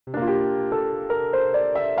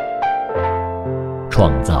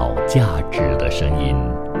创造价值的声音。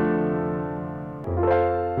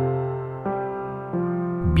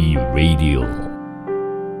Be Radio。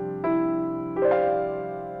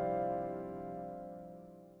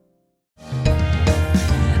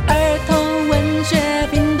儿童文学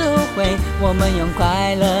拼读会，我们用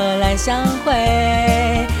快乐来相会，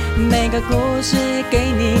每个故事给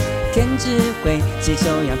你添智慧，吸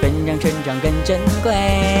收养分让成长更珍贵。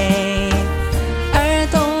儿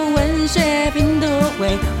童文学拼读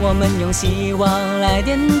会，我们用希望来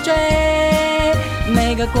点缀，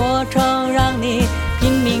每个过程让你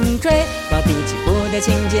拼命追，高低起伏的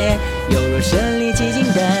情节，犹如身临其境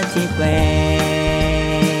的体会。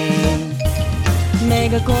每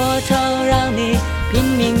个过程让你拼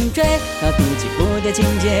命追，高低起伏的情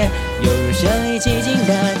节，犹如身临其境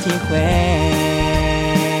的体会。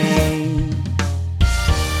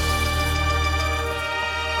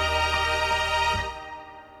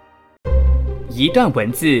一段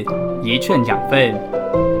文字，一寸养分，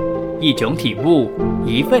一种体悟，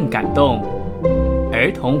一份感动。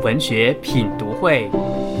儿童文学品读会，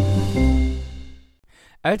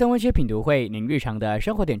儿童文学品读会，您日常的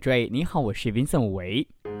生活点缀。你好，我是 Vincent 维。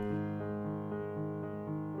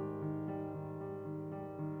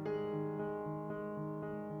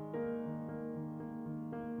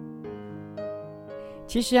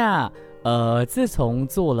其实啊，自从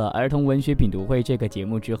做了儿童文学品读会这个节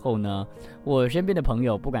目之后呢，我身边的朋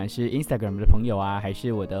友，不管是 Instagram 的朋友啊，还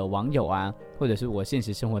是我的网友啊，或者是我现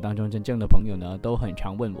实生活当中真正的朋友呢，都很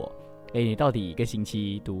常问我，你到底一个星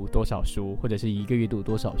期读多少书，或者是一个月读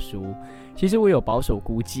多少书？其实我有保守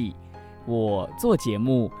估计，我做节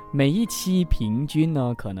目每一期平均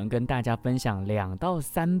呢，可能跟大家分享2到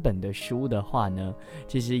3本的书的话呢，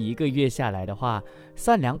其实一个月下来的话，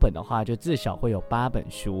算2本的话，就至少会有8本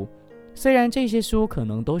书。虽然这些书可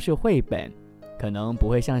能都是绘本，可能不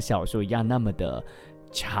会像小说一样那么的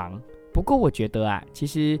长，不过我觉得啊，其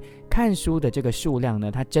实看书的这个数量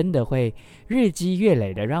呢，它真的会日积月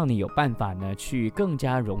累的让你有办法呢，去更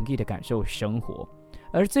加容易的感受生活。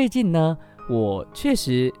而最近呢，我确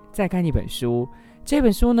实在看一本书，这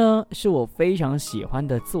本书呢是我非常喜欢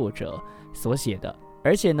的作者所写的，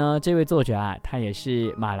而且呢，这位作者啊，他也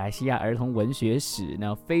是马来西亚儿童文学史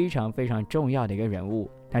呢非常非常重要的一个人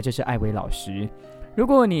物，他就是爱薇老师。如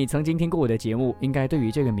果你曾经听过我的节目，应该对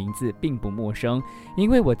于这个名字并不陌生，因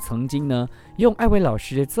为我曾经呢用爱薇老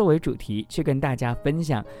师作为主题去跟大家分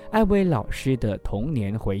享爱薇老师的童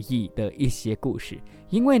年回忆的一些故事。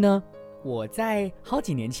因为呢，我在好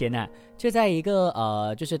几年前呢，就在一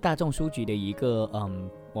个就是大众书局的一个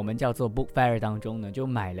我们叫做 Book Fair 当中呢，就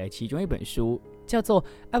买了其中一本书，叫做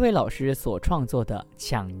爱薇老师所创作的《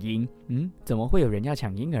抢婴》。怎么会有人要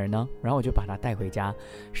抢婴儿呢？然后我就把它带回家，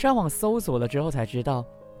上网搜索了之后才知道，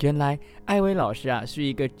原来爱薇老师啊是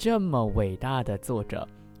一个这么伟大的作者。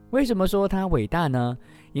为什么说他伟大呢？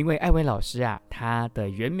因为爱薇老师啊，他的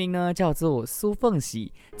原名呢叫做苏凤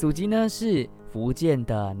喜，祖籍呢是福建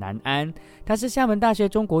的南安，他是厦门大学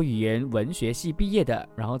中国语言文学系毕业的，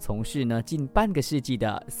然后从事呢近半个世纪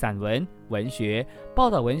的散文、文学、报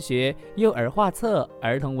道文学、幼儿画册、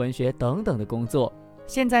儿童文学等等的工作。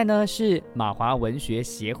现在呢是马华文学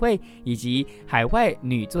协会以及海外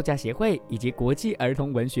女作家协会以及国际儿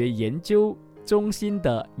童文学研究中心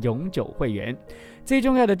的永久会员。最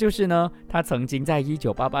重要的就是呢，他曾经在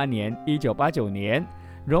1988年、1989年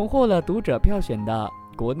荣获了读者票选的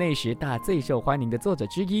国内10大最受欢迎的作者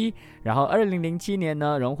之一，然后2007年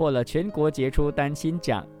呢荣获了全国杰出单亲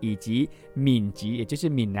奖以及闽籍，也就是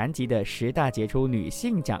闽南籍的10大杰出女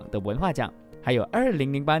性奖的文化奖，还有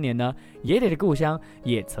2008年呢爷爷的故乡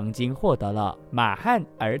也曾经获得了马汉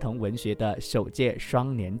儿童文学的首届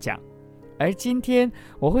双年奖。而今天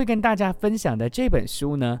我会跟大家分享的这本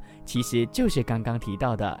书呢，其实就是刚刚提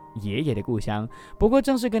到的爷爷的故乡。不过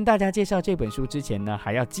正式跟大家介绍这本书之前呢，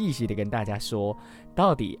还要继续的跟大家说，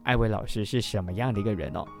到底爱薇老师是什么样的一个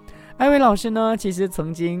人哦。爱薇老师呢，其实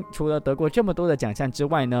曾经除了得过这么多的奖项之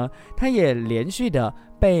外呢，他也连续的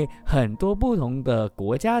被很多不同的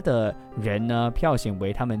国家的人呢票选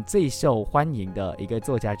为他们最受欢迎的一个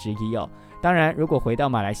作家之一哦。当然，如果回到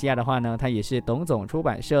马来西亚的话呢，他也是董总出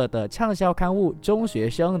版社的畅销刊物《中学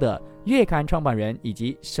生》的月刊创办人以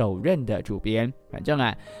及首任的主编。反正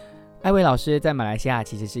啊，爱薇老师在马来西亚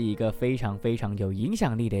其实是一个非常非常有影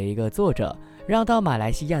响力的一个作者，让到马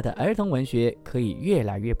来西亚的儿童文学可以越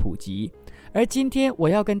来越普及。而今天我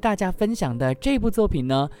要跟大家分享的这部作品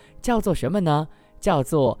呢，叫做什么呢？叫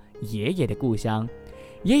做《爷爷的故乡》。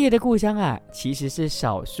爷爷的故乡啊，其实是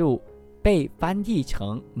少数被翻译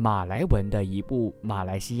成马来文的一部马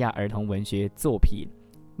来西亚儿童文学作品。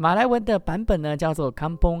马来文的版本呢叫做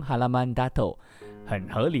Kampung Halaman Dato，很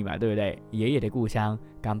合理嘛，对不对？爷爷的故乡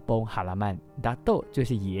Kampung Halaman Dato 就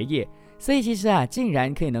是爷爷，所以其实竟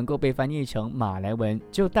然可以能够被翻译成马来文，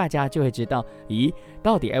大家就会知道，咦，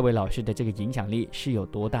到底艾薇老师的这个影响力是有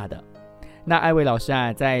多大的。那艾薇老师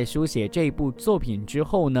在书写这一部作品之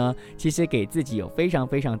后呢，其实给自己有非常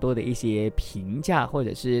非常多的一些评价，或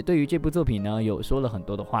者是对于这部作品呢有说了很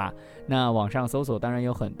多的话。那网上搜索当然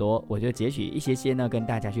有很多，我就截取一些呢跟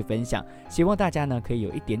大家去分享，希望大家呢可以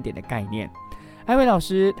有一点点的概念。艾薇老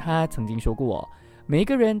师他曾经说过每一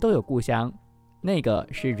个人都有故乡，那个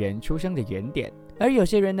是人出生的原点，而有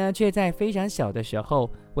些人呢却在非常小的时候，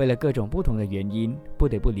为了各种不同的原因，不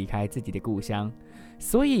得不离开自己的故乡。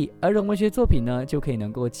所以儿童文学作品呢就可以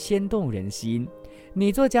能够牵动人心，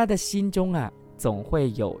女作家的心中总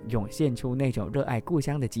会有涌现出那种热爱故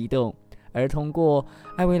乡的激动，而通过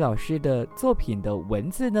艾薇老师的作品的文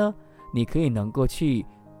字呢，你可以能够去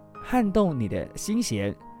撼动你的心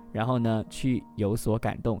弦，然后呢去有所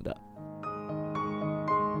感动的。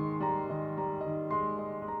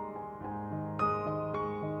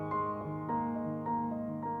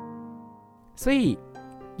所以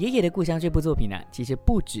爷爷的故乡这部作品其实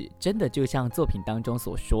不止真的就像作品当中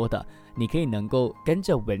所说的，你可以能够跟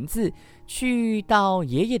着文字去到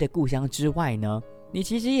爷爷的故乡之外呢，你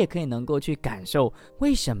其实也可以能够去感受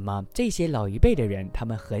为什么这些老一辈的人他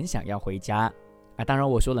们很想要回家。当然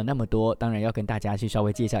我说了那么多，当然要跟大家去稍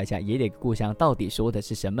微介绍一下爷爷的故乡到底说的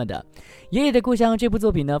是什么的。爷爷的故乡这部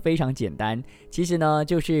作品呢非常简单，其实呢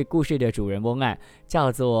就是故事的主人翁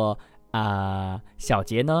叫做小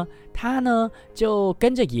杰呢，他呢就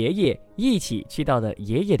跟着爷爷一起去到了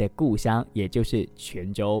爷爷的故乡，也就是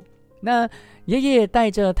泉州。那爷爷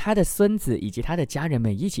带着他的孙子以及他的家人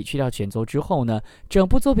们一起去到泉州之后呢，整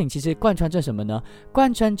部作品其实贯穿着什么呢？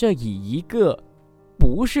贯穿着以一个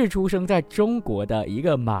不是出生在中国的一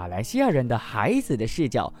个马来西亚人的孩子的视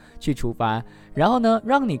角去出发，然后呢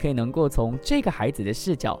让你可以能够从这个孩子的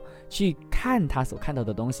视角去看他所看到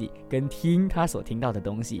的东西，跟听他所听到的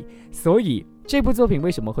东西。所以这部作品为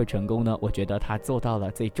什么会成功呢？我觉得他做到了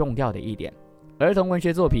最重要的一点。儿童文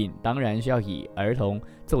学作品当然是要以儿童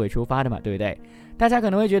作为出发的嘛，对不对？大家可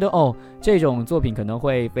能会觉得这种作品可能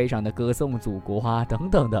会非常的歌颂祖国等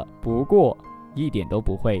等的，不过一点都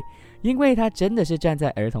不会，因为他真的是站在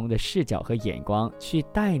儿童的视角和眼光去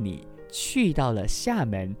带你去到了厦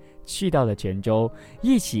门，去到了泉州，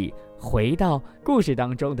一起回到故事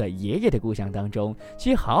当中的爷爷的故乡当中，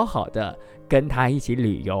去好好的跟他一起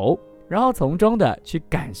旅游，然后从中的去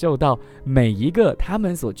感受到每一个他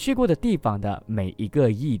们所去过的地方的每一个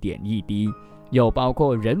一点一滴，有包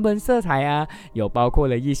括人文色彩有包括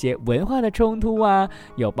了一些文化的冲突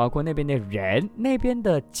有包括那边的人，那边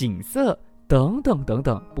的景色等等等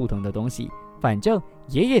等不同的东西。反正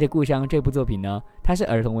爷爷的故乡这部作品呢，它是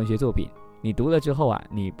儿童文学作品，你读了之后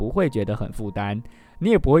你不会觉得很负担，你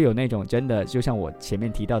也不会有那种真的就像我前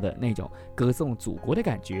面提到的那种歌颂祖国的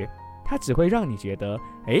感觉，它只会让你觉得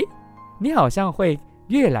你好像会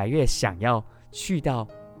越来越想要去到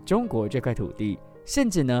中国这块土地，甚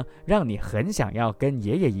至呢让你很想要跟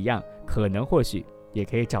爷爷一样，可能或许也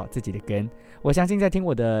可以找自己的根。我相信在听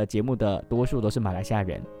我的节目的多数都是马来西亚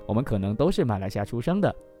人，我们可能都是马来西亚出生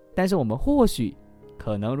的，但是我们或许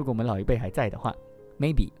可能如果我们老一辈还在的话，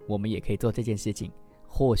 maybe 我们也可以做这件事情，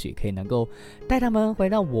或许可以能够带他们回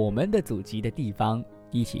到我们的祖籍的地方，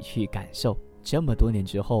一起去感受这么多年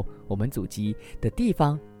之后我们祖籍的地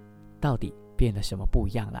方到底变了什么不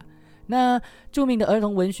一样了。那著名的儿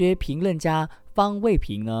童文学评论家方卫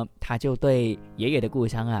平呢，他就对爷爷的故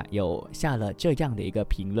乡有下了这样的一个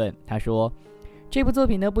评论，他说这部作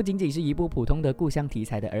品呢不仅仅是一部普通的故乡题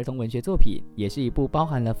材的儿童文学作品，也是一部包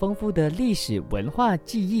含了丰富的历史文化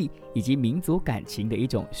记忆以及民族感情的一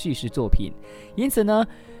种叙事作品。因此呢，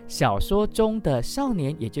小说中的少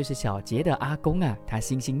年，也就是小杰的阿公他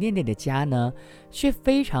心心念念的家呢，却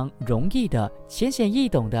非常容易的浅显易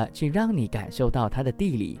懂的去让你感受到他的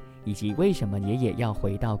地理，以及为什么爷爷要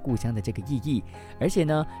回到故乡的这个意义。而且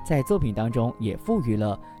呢，在作品当中也赋予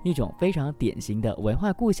了一种非常典型的文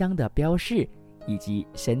化故乡的标示以及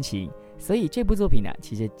深情。所以这部作品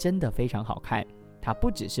其实真的非常好看，它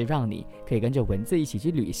不只是让你可以跟着文字一起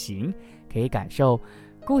去旅行，可以感受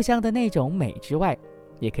故乡的那种美之外，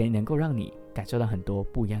也可以能够让你感受到很多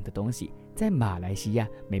不一样的东西，在马来西亚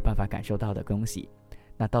没办法感受到的东西。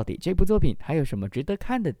那到底这部作品还有什么值得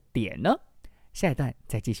看的点呢？下一段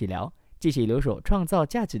再继续聊，继续留守创造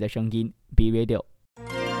价值的声音 B Radio，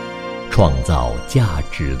 创造价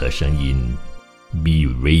值的声音 B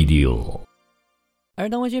Radio。儿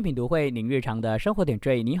童文学品读会，您日常的生活点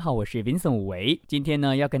缀。你好，我是 Vincent 武维。今天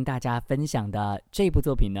呢，要跟大家分享的这部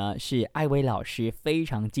作品呢，是艾薇老师非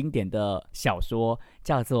常经典的小说，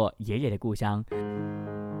叫做《爷爷的故乡》。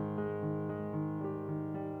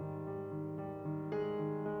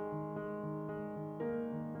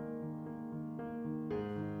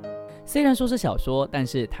虽然说是小说，但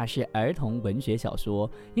是它是儿童文学小说，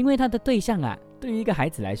因为它的对象啊，对于一个孩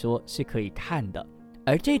子来说是可以看的。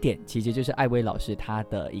而这点其实就是艾薇老师他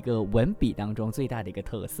的一个文笔当中最大的一个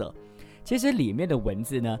特色。其实里面的文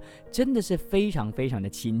字呢，真的是非常非常的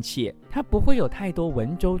亲切，它不会有太多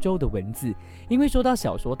文绉绉的文字。因为说到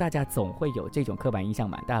小说，大家总会有这种刻板印象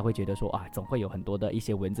嘛，大家会觉得说啊，总会有很多的一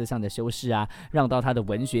些文字上的修饰啊，让到它的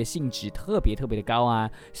文学性质特别特别的高啊，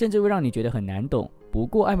甚至会让你觉得很难懂。不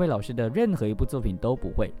过艾薇老师的任何一部作品都不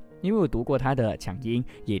会，因为我读过他的《抢音》，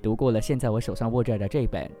也读过了现在我手上握着的这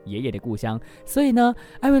本《爷爷的故乡》，所以呢，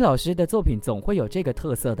艾薇老师的作品总会有这个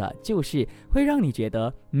特色的，就是会让你觉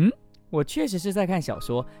得，我确实是在看小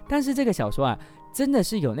说，但是这个小说啊，真的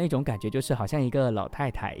是有那种感觉，就是好像一个老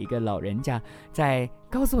太太、一个老人家在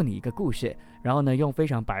告诉你一个故事，然后呢，用非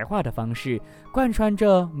常白话的方式，贯穿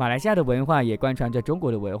着马来西亚的文化，也贯穿着中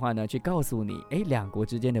国的文化呢，去告诉你，两国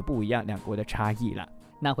之间的不一样，两国的差异啦。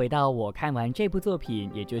那回到我看完这部作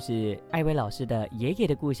品，也就是艾薇老师的《爷爷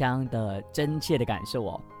的故乡》的真切的感受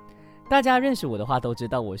哦。大家认识我的话都知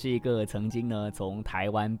道，我是一个曾经呢从台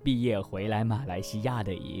湾毕业回来马来西亚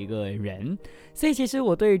的一个人，所以其实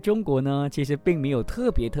我对中国呢，其实并没有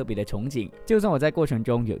特别特别的憧憬。就算我在过程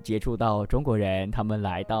中有接触到中国人，他们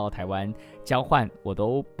来到台湾交换，我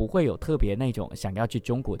都不会有特别那种想要去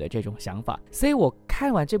中国的这种想法。所以我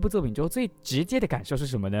看完这部作品之后，最直接的感受是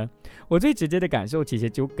什么呢？我最直接的感受其实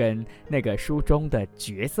就跟那个书中的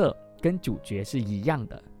角色跟主角是一样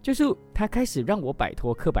的，就是他开始让我摆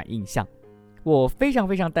脱刻板印象。我非常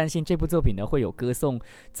非常担心这部作品呢会有歌颂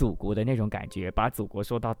祖国的那种感觉，把祖国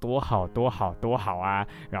说到多好多好多好啊，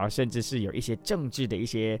然后甚至是有一些政治的一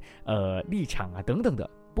些立场啊等等的。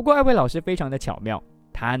不过艾薇老师非常的巧妙，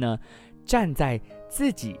他呢站在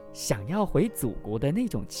自己想要回祖国的那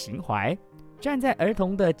种情怀，站在儿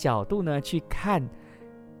童的角度呢去看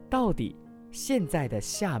到底现在的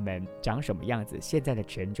厦门长什么样子，现在的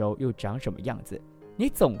泉州又长什么样子。你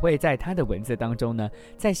总会在他的文字当中呢，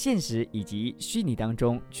在现实以及虚拟当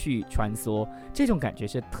中去穿梭，这种感觉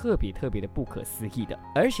是特别特别的不可思议的。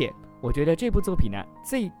而且我觉得这部作品呢，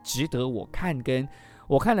最值得我看，跟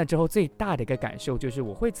我看了之后最大的一个感受就是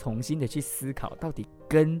我会重新的去思考到底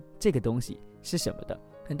根这个东西是什么的。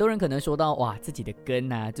很多人可能说到哇自己的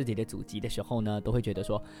根啊，自己的祖籍的时候呢，都会觉得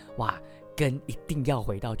说哇根一定要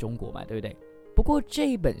回到中国嘛，对不对？不过这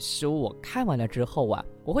一本书我看完了之后啊，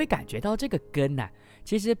我会感觉到这个根啊，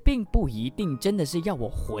其实并不一定真的是要我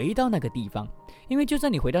回到那个地方，因为就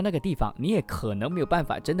算你回到那个地方，你也可能没有办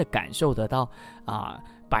法真的感受得到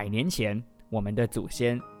100年前我们的祖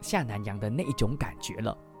先下南洋的那一种感觉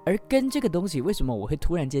了。而根这个东西，为什么我会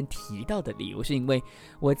突然间提到的理由，是因为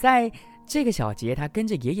我在这个小节他跟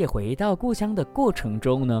着爷爷回到故乡的过程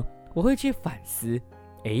中呢，我会去反思，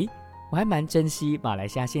我还蛮珍惜马来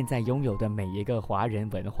西亚现在拥有的每一个华人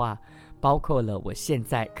文化，包括了我现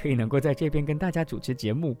在可以能够在这边跟大家主持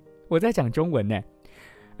节目，我在讲中文呢。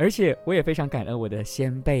而且我也非常感恩我的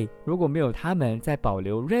先辈，如果没有他们在保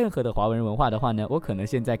留任何的华人文化的话呢，我可能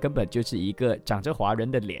现在根本就是一个长着华人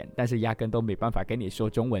的脸，但是压根都没办法跟你说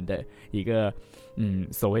中文的一个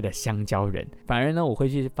所谓的香蕉人。反而呢，我会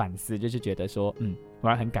去反思，就是觉得说我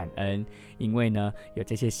要很感恩，因为呢有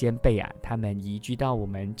这些先辈啊，他们移居到我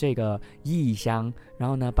们这个异乡，然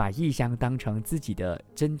后呢把异乡当成自己的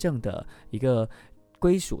真正的一个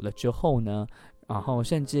归属了之后呢，然后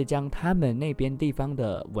甚至将他们那边地方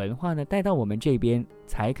的文化呢带到我们这边，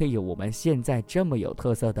才可以有我们现在这么有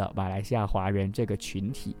特色的马来西亚华人这个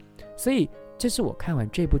群体。所以这是我看完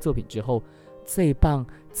这部作品之后最棒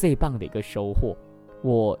最棒的一个收获。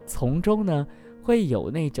我从中呢会有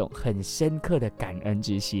那种很深刻的感恩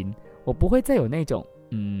之心，我不会再有那种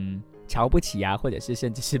瞧不起啊，或者是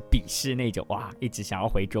甚至是鄙视那种一直想要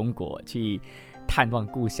回中国去探望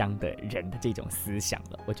故乡的人的这种思想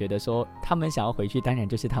了。我觉得说他们想要回去当然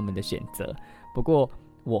就是他们的选择，不过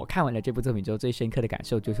我看完了这部作品之后最深刻的感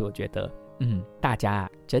受就是我觉得大家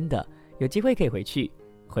真的有机会可以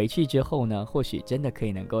回去之后呢，或许真的可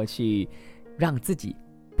以能够去让自己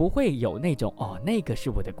不会有那种那个是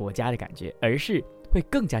我的国家的感觉，而是会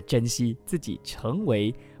更加珍惜自己成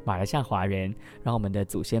为马来西亚华人，然后我们的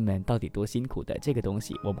祖先们到底多辛苦的这个东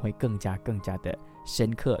西，我们会更加的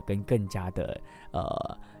深刻跟更加的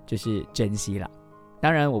就是珍惜了。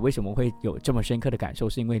当然我为什么会有这么深刻的感受，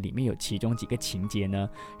是因为里面有其中几个情节呢，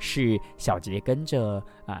是小杰跟着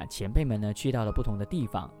前辈们呢去到了不同的地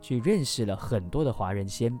方，去认识了很多的华人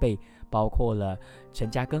先辈，包括了陈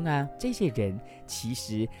嘉庚啊，这些人其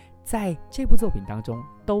实在这部作品当中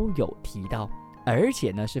都有提到，而且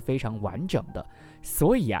呢是非常完整的。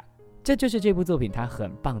所以这就是这部作品它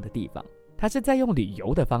很棒的地方，它是在用旅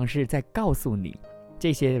游的方式在告诉你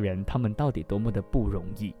这些人他们到底多么的不容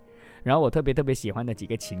易。然后我特别喜欢的几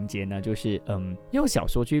个情节呢，就是用小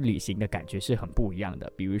说去旅行的感觉是很不一样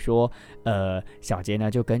的。比如说小杰呢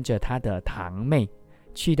就跟着他的堂妹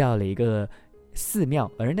去到了一个寺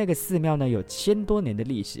庙，而那个寺庙呢有1000多年的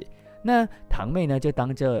历史。那堂妹呢就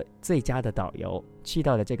当着最佳的导游去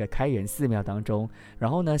到了这个开元寺庙当中，然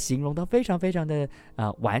后呢形容得非常的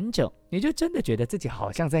完整，你就真的觉得自己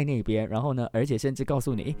好像在那边。然后呢而且甚至告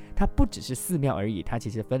诉你它不只是寺庙而已，它其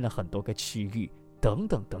实分了很多个区域等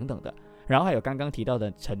等的。然后还有刚刚提到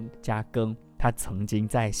的陈嘉庚，他曾经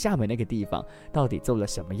在厦门那个地方到底做了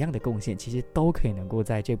什么样的贡献，其实都可以能够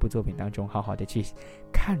在这部作品当中好好的去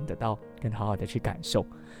看得到，跟好好的去感受。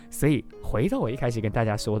所以回到我一开始跟大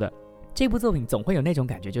家说的，这部作品总会有那种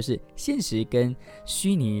感觉，就是现实跟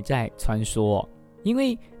虚拟在穿梭。因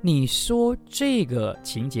为你说这个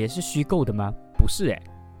情节是虚构的吗？不是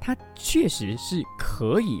它确实是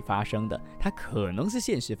可以发生的，它可能是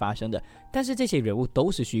现实发生的，但是这些人物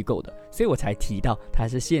都是虚构的，所以我才提到它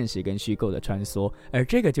是现实跟虚构的穿梭。而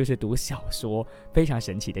这个就是读小说非常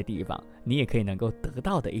神奇的地方，你也可以能够得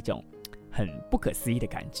到的一种很不可思议的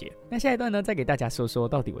感觉。那下一段呢，再给大家说说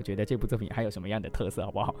到底我觉得这部作品还有什么样的特色，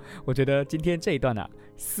好不好？我觉得今天这一段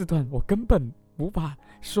4段我根本无法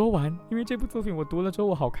说完，因为这部作品我读了之后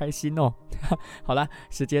我好开心哦。好了，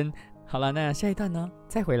时间好了，那下一段呢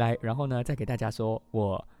再回来，然后呢再给大家说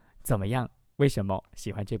我怎么样，为什么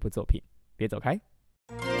喜欢这部作品。别走开，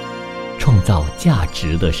创造价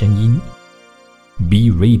值的声音 B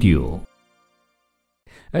Radio。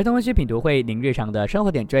儿童文学品读会，您日常的生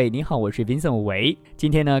活点缀。你好，我是 Vincent 韦，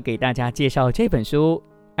今天呢给大家介绍这本书，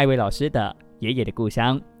艾薇老师的爷爷的故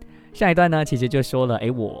乡。上一段呢其实就说了，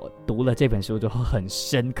我读了这本书之后很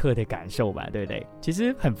深刻的感受吧，对不对？其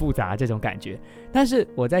实很复杂这种感觉，但是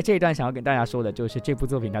我在这一段想要跟大家说的就是这部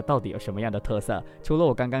作品它到底有什么样的特色。除了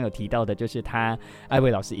我刚刚有提到的，就是他艾薇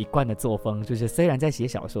老师一贯的作风，就是虽然在写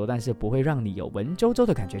小说，但是不会让你有文绉绉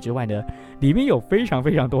的感觉之外呢，里面有非常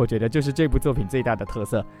多，我觉得就是这部作品最大的特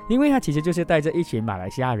色，因为它其实就是带着一群马来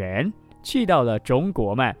西亚人去到了中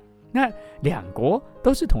国嘛。那两国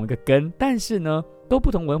都是同一个根，但是呢都不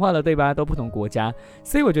同文化了，对吧？都不同国家，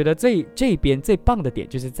所以我觉得这边最棒的点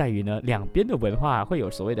就是在于呢，两边的文化会有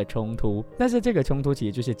所谓的冲突，但是这个冲突其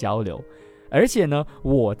实就是交流。而且呢，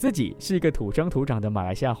我自己是一个土生土长的马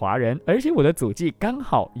来西亚华人，而且我的祖籍刚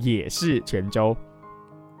好也是泉州，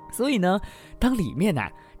所以呢，当里面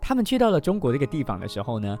他们去到了中国这个地方的时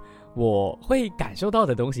候呢，我会感受到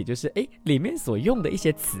的东西就是里面所用的一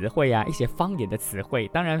些词汇一些方言的词汇，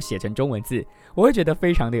当然写成中文字，我会觉得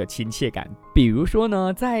非常的有亲切感。比如说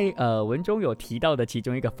呢，在文中有提到的其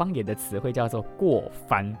中一个方言的词汇叫做过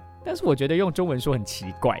番，但是我觉得用中文说很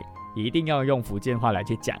奇怪，一定要用福建话来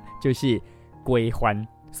去讲，就是归还。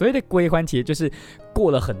所谓的归还其实就是过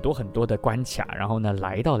了很多的关卡，然后呢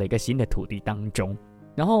来到了一个新的土地当中。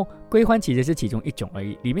然后归还其实是其中一种而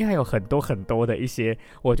已，里面还有很多的一些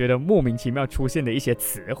我觉得莫名其妙出现的一些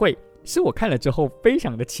词汇，是我看了之后非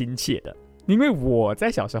常的亲切的。因为我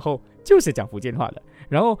在小时候就是讲福建话的，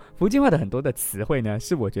然后福建话的很多的词汇呢，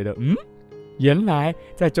是我觉得原来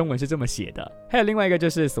在中文是这么写的。还有另外一个就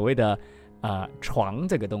是所谓的床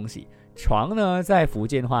这个东西，床呢在福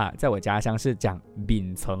建话在我家乡是讲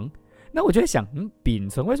饼层。那我就在想，饼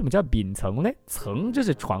层为什么叫饼层呢？层就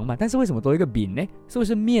是床嘛，但是为什么多一个饼呢？是不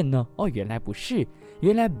是面呢？原来不是，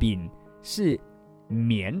原来饼是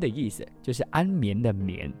眠的意思，就是安眠的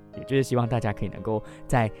眠，也就是希望大家可以能够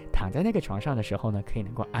在躺在那个床上的时候呢，可以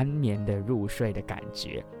能够安眠的入睡的感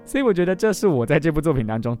觉。所以我觉得这是我在这部作品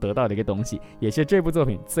当中得到的一个东西，也是这部作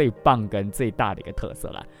品最棒跟最大的一个特色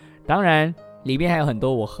啦。当然里面还有很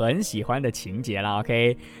多我很喜欢的情节啦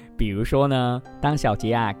 ，OK。比如说呢，当小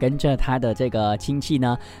杰跟着他的这个亲戚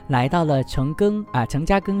呢，来到了陈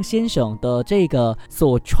嘉庚先生的这个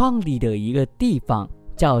所创立的一个地方，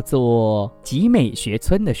叫做集美学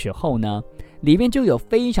村的时候呢，里面就有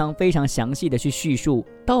非常详细的去叙述，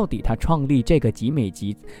到底他创立这个集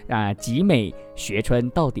美学村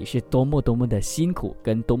到底是多么的辛苦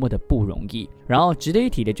跟多么的不容易。然后值得一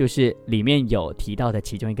提的就是里面有提到的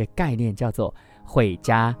其中一个概念，叫做毁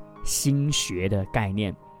家兴学的概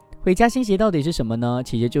念。回家新鞋到底是什么呢？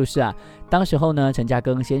其实就是当时候呢，陈嘉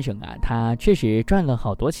庚先生他确实赚了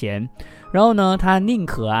好多钱，然后呢，他宁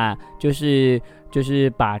可就是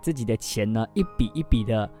把自己的钱呢一笔一笔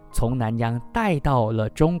的从南洋带到了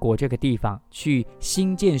中国这个地方去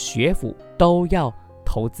兴建学府，都要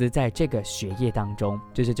投资在这个学业当中，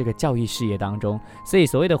就是这个教育事业当中。所以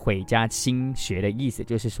所谓的毁家兴学的意思，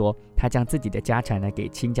就是说他将自己的家产呢给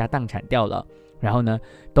倾家荡产掉了，然后呢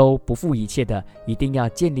都不负一切的一定要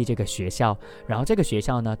建立这个学校，然后这个学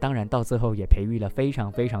校呢当然到最后也培育了非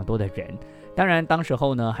常非常多的人。当然当时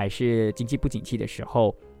候呢还是经济不景气的时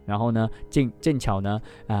候，然后呢正巧呢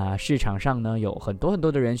市场上呢有很多很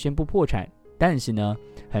多的人宣布破产，但是呢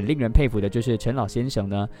很令人佩服的就是陈老先生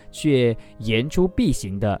呢却言出必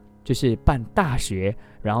行的，就是办大学，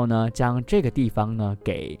然后呢将这个地方呢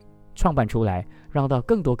给创办出来，让到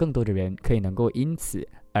更多的人可以能够因此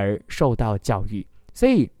而受到教育。所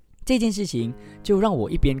以这件事情就让我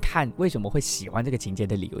一边看为什么会喜欢这个情节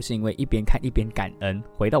的理由，是因为一边看一边感恩。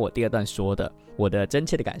回到我第二段说的，我的真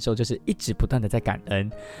切的感受就是一直不断的在感恩。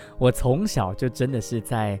我从小就真的是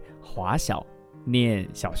在华小念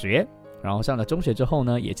小学，然后上了中学之后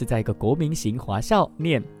呢也是在一个国民型华校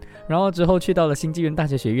念，然后之后去到了新纪元大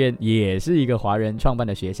学学院，也是一个华人创办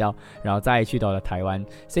的学校，然后再去到了台湾。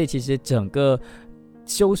所以其实整个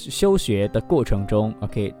修学的过程中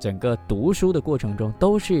OK， 整个读书的过程中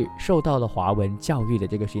都是受到了华文教育的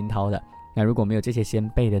这个熏陶的。那如果没有这些先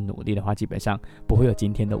辈的努力的话，基本上不会有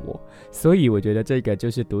今天的我。所以我觉得这个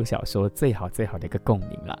就是读小说最好的一个共鸣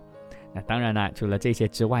了。那当然啦，除了这些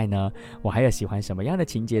之外呢，我还有喜欢什么样的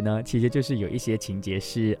情节呢？其实就是有一些情节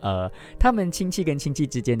是他们亲戚跟亲戚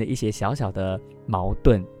之间的一些小小的矛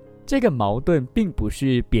盾。这个矛盾并不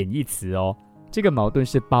是贬义词哦，这个矛盾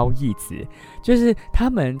是褒义词，就是他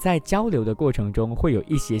们在交流的过程中会有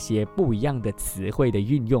一些不一样的词汇的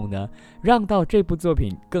运用呢，让到这部作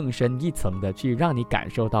品更深一层的去让你感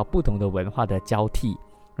受到不同的文化的交替。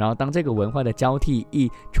然后当这个文化的交替一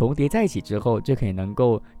重叠在一起之后，就可以能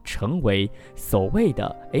够成为所谓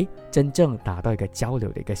的真正达到一个交流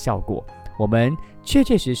的一个效果。我们确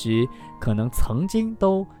实可能曾经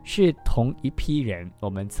都是同一批人，我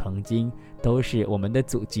们曾经都是我们的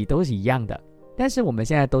祖籍都是一样的，但是我们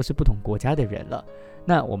现在都是不同国家的人了。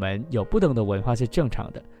那我们有不同的文化是正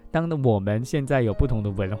常的，当我们现在有不同的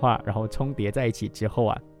文化然后重叠在一起之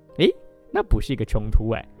后那不是一个冲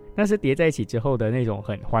突那是叠在一起之后的那种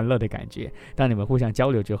很欢乐的感觉。当你们互相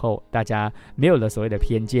交流之后，大家没有了所谓的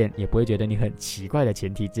偏见，也不会觉得你很奇怪的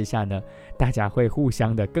前提之下呢，大家会互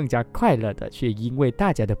相的更加快乐的去因为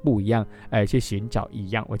大家的不一样而去寻找一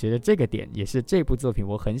样。我觉得这个点也是这部作品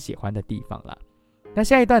我很喜欢的地方啦。那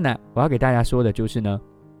下一段呢，我要给大家说的就是呢，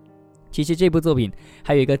其实这部作品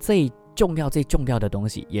还有一个最重要的东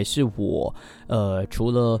西，也是我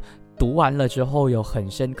除了读完了之后有很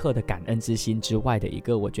深刻的感恩之心之外的一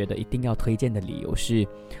个我觉得一定要推荐的理由是，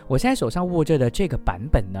我现在手上握着的这个版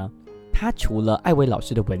本呢，它除了艾薇老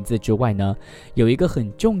师的文字之外呢，有一个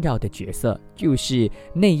很重要的角色，就是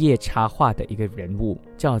内页插画的一个人物，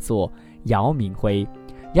叫做姚明辉。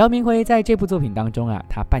姚明辉在这部作品当中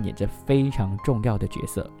他扮演着非常重要的角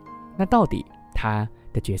色。那到底他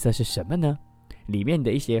的角色是什么呢？里面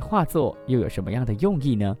的一些画作又有什么样的用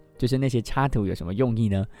意呢？就是那些插图有什么用意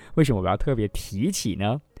呢？为什么我要特别提起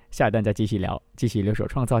呢？下一段再继续聊，继续留守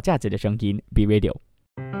创造价值的声音 Be Radio，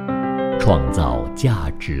 创造价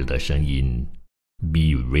值的声音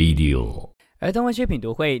Be Radio。 儿童文学品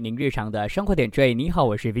读会，您日常的生活点缀。你好，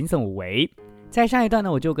我是 Vincent 武维。在上一段呢，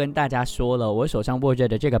我就跟大家说了，我手上握着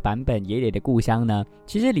的这个版本《爷爷的故乡》呢，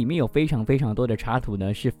其实里面有非常非常多的插图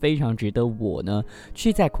呢，是非常值得我呢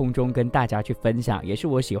去在空中跟大家去分享，也是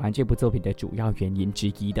我喜欢这部作品的主要原因之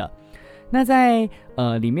一的。那在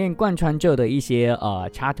里面贯穿着的一些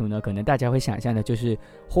插图呢，可能大家会想象的就是，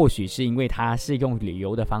或许是因为它是用旅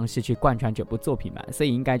游的方式去贯穿这部作品嘛，所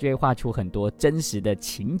以应该就会画出很多真实的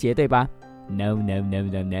情节，对吧？No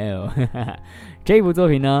这部作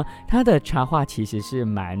品呢，它的插画其实是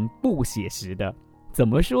蛮不写实的。怎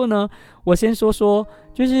么说呢？我先说，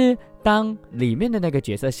就是当里面的那个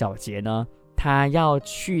角色小杰呢，他要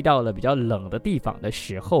去到了比较冷的地方的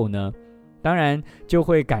时候呢，当然就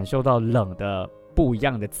会感受到冷的不一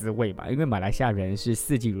样的滋味嘛，因为马来西亚人是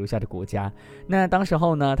四季如夏的国家。那当时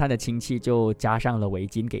候呢，他的亲戚就加上了围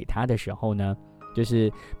巾给他的时候呢，就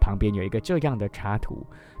是旁边有一个这样的插图。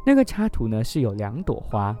那个插图呢是有2朵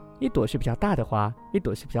花，一朵是比较大的花，一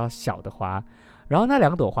朵是比较小的花，然后那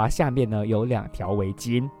2朵花下面呢有2条围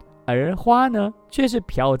巾，而花呢却是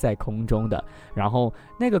飘在空中的，然后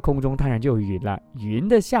那个空中当然就有云了，云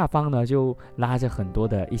的下方呢就拉着很多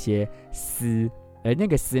的一些丝，而那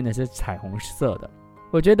个丝呢是彩虹色的。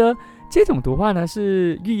我觉得这种图画呢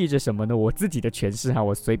是寓意着什么呢？我自己的诠释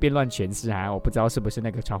我随便乱诠释我不知道是不是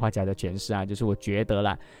那个插画家的诠释就是我觉得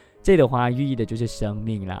啦，这朵花寓意的就是生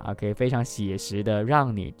命啦 ，OK， 非常写实的，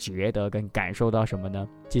让你觉得跟感受到什么呢？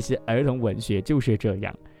其实儿童文学就是这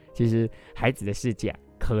样，其实孩子的世界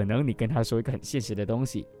可能你跟他说一个很现实的东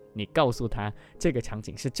西，你告诉他这个场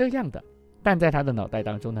景是这样的，但在他的脑袋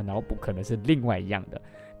当中的脑补可能是另外一样的。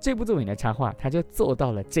这部作品的插画，他就做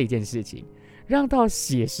到了这件事情，让到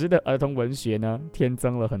写实的儿童文学呢，添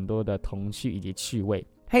增了很多的童趣以及趣味。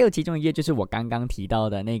还有其中一页就是我刚刚提到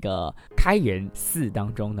的那个开元寺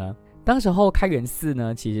当中呢，当时候开元寺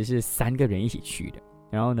呢其实是3个人一起去的，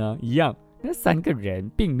然后呢一样，那3个人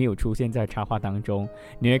并没有出现在插画当中，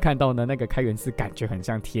你会看到呢那个开元寺感觉很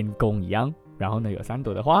像天宫一样，然后呢有3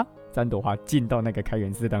朵花进到那个开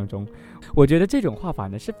元寺当中。我觉得这种画法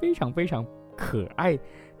呢是非常非常可爱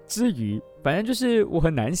之余，反正就是我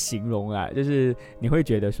很难形容就是你会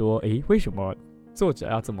觉得说为什么作者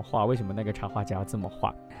要这么画，为什么那个插画家要这么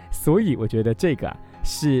画。所以我觉得这个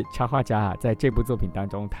是插画家在这部作品当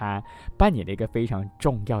中他扮演了一个非常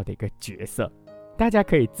重要的一个角色，大家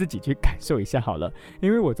可以自己去感受一下好了。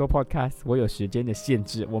因为我做 podcast 我有时间的限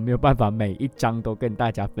制，我没有办法每一章都跟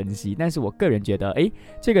大家分析，但是我个人觉得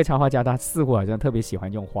这个插画家他似乎好像特别喜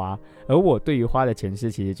欢用花，而我对于花的诠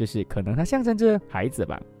释其实就是可能它象征着孩子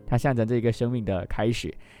吧，它象征着一个生命的开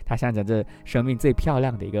始，它象征着生命最漂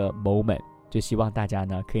亮的一个 moment，就希望大家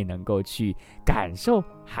呢可以能够去感受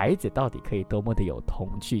孩子到底可以多么的有童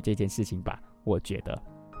趣这件事情吧。我觉得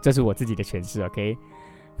这是我自己的诠释 OK。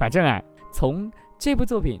 反正从这部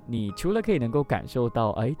作品你除了可以能够感受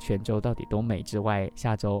到泉州到底多美之外，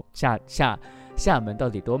厦门到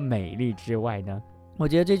底多美丽之外呢，我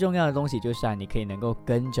觉得最重要的东西就是你可以能够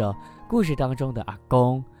跟着故事当中的阿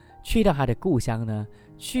公去到他的故乡呢，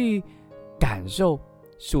去感受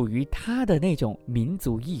属于他的那种民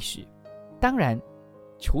族意识。当然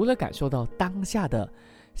除了感受到当下的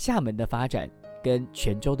厦门的发展跟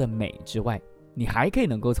泉州的美之外，你还可以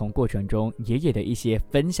能够从过程中爷爷的一些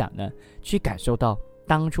分享呢，去感受到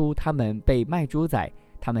当初他们被卖猪仔，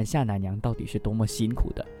他们下南洋到底是多么辛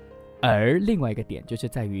苦的。而另外一个点就是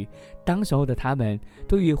在于当时候的他们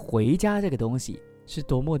对于回家这个东西是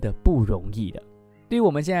多么的不容易的。对于我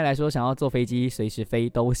们现在来说，想要坐飞机随时飞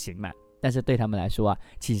都行嘛，但是对他们来说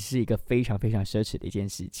其实是一个非常非常奢侈的一件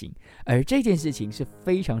事情。而这件事情是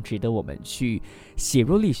非常值得我们去写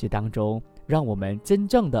入历史当中，让我们真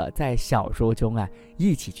正的在小说中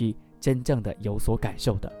一起去真正的有所感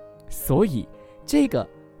受的。所以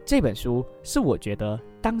这本书是我觉得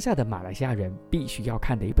当下的马来西亚人必须要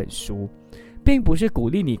看的一本书，并不是鼓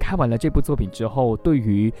励你看完了这部作品之后对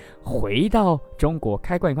于回到中国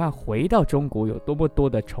开关一块回到中国有多么多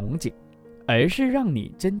的憧憬，而是让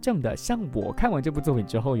你真正的像我看完这部作品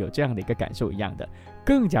之后有这样的一个感受一样的，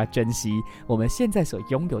更加珍惜我们现在所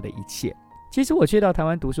拥有的一切。其实我去到台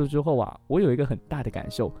湾读书之后我有一个很大的感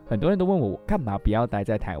受，很多人都问我干嘛不要待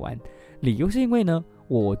在台湾，理由是因为呢，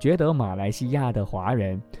我觉得马来西亚的华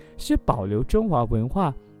人是保留中华文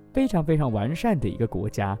化非常非常完善的一个国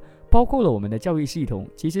家，包括了我们的教育系统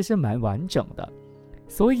其实是蛮完整的，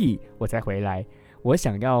所以我才回来，我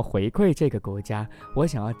想要回馈这个国家，我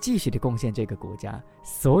想要继续的贡献这个国家，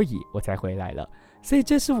所以我才回来了。所以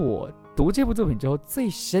这是我读这部作品之后最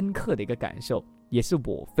深刻的一个感受，也是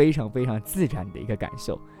我非常非常自然的一个感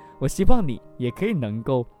受。我希望你也可以能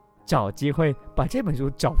够找机会把这本书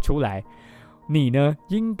找出来，你呢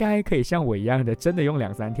应该可以像我一样的真的用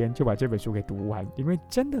2-3天就把这本书给读完，因为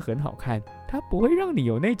真的很好看，它不会让你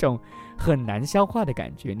有那种很难消化的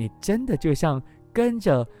感觉，你真的就像跟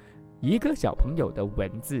着一个小朋友的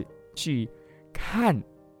文字去看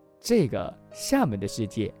这个厦门的世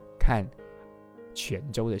界，看泉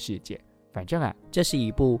州的世界。反正这是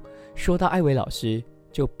一部说到艾薇老师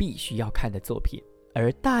就必须要看的作品，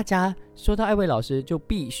而大家说到艾薇老师就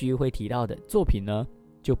必须会提到的作品呢，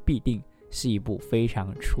就必定是一部非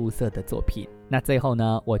常出色的作品。那最后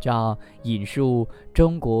呢，我就要引述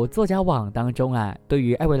中国作家网当中对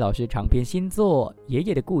于艾薇老师长篇新作《爷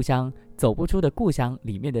爷的故乡走不出的故乡》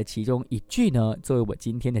里面的其中一句呢，作为我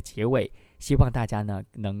今天的结尾，希望大家呢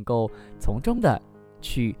能够从中的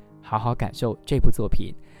去好好感受这部作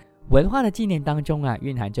品。文化的纪念当中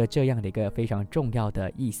蕴含着这样的一个非常重要的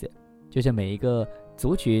意思，就是每一个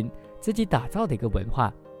族群自己打造的一个文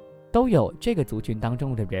化，都有这个族群当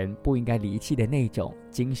中的人不应该离弃的那种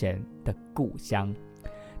精神的故乡。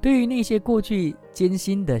对于那些过去艰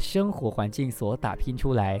辛的生活环境所打拼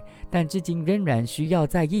出来，但至今仍然需要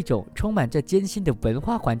在一种充满着艰辛的文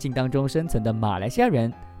化环境当中生存的马来西亚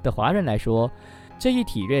人的华人来说，这一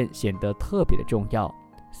体认显得特别的重要。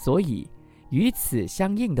所以与此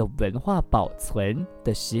相应的文化保存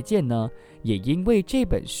的实践呢，也因为这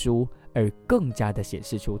本书而更加的显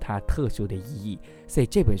示出它特殊的意义，所以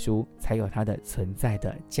这本书才有它的存在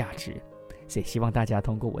的价值。所以希望大家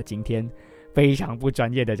通过我今天非常不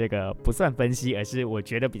专业的这个不算分析，而是我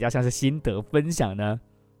觉得比较像是心得分享呢，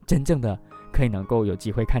真正的可以能够有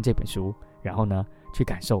机会看这本书，然后呢去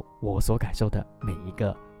感受我所感受的每一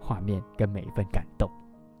个画面跟每一份感动。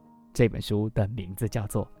这本书的名字叫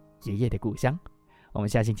做《爷爷的故乡》。我们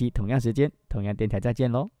下星期同样时间同样电台再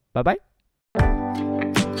见咯，拜拜。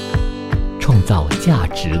创造价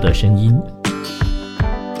值的声音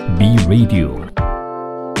B Radio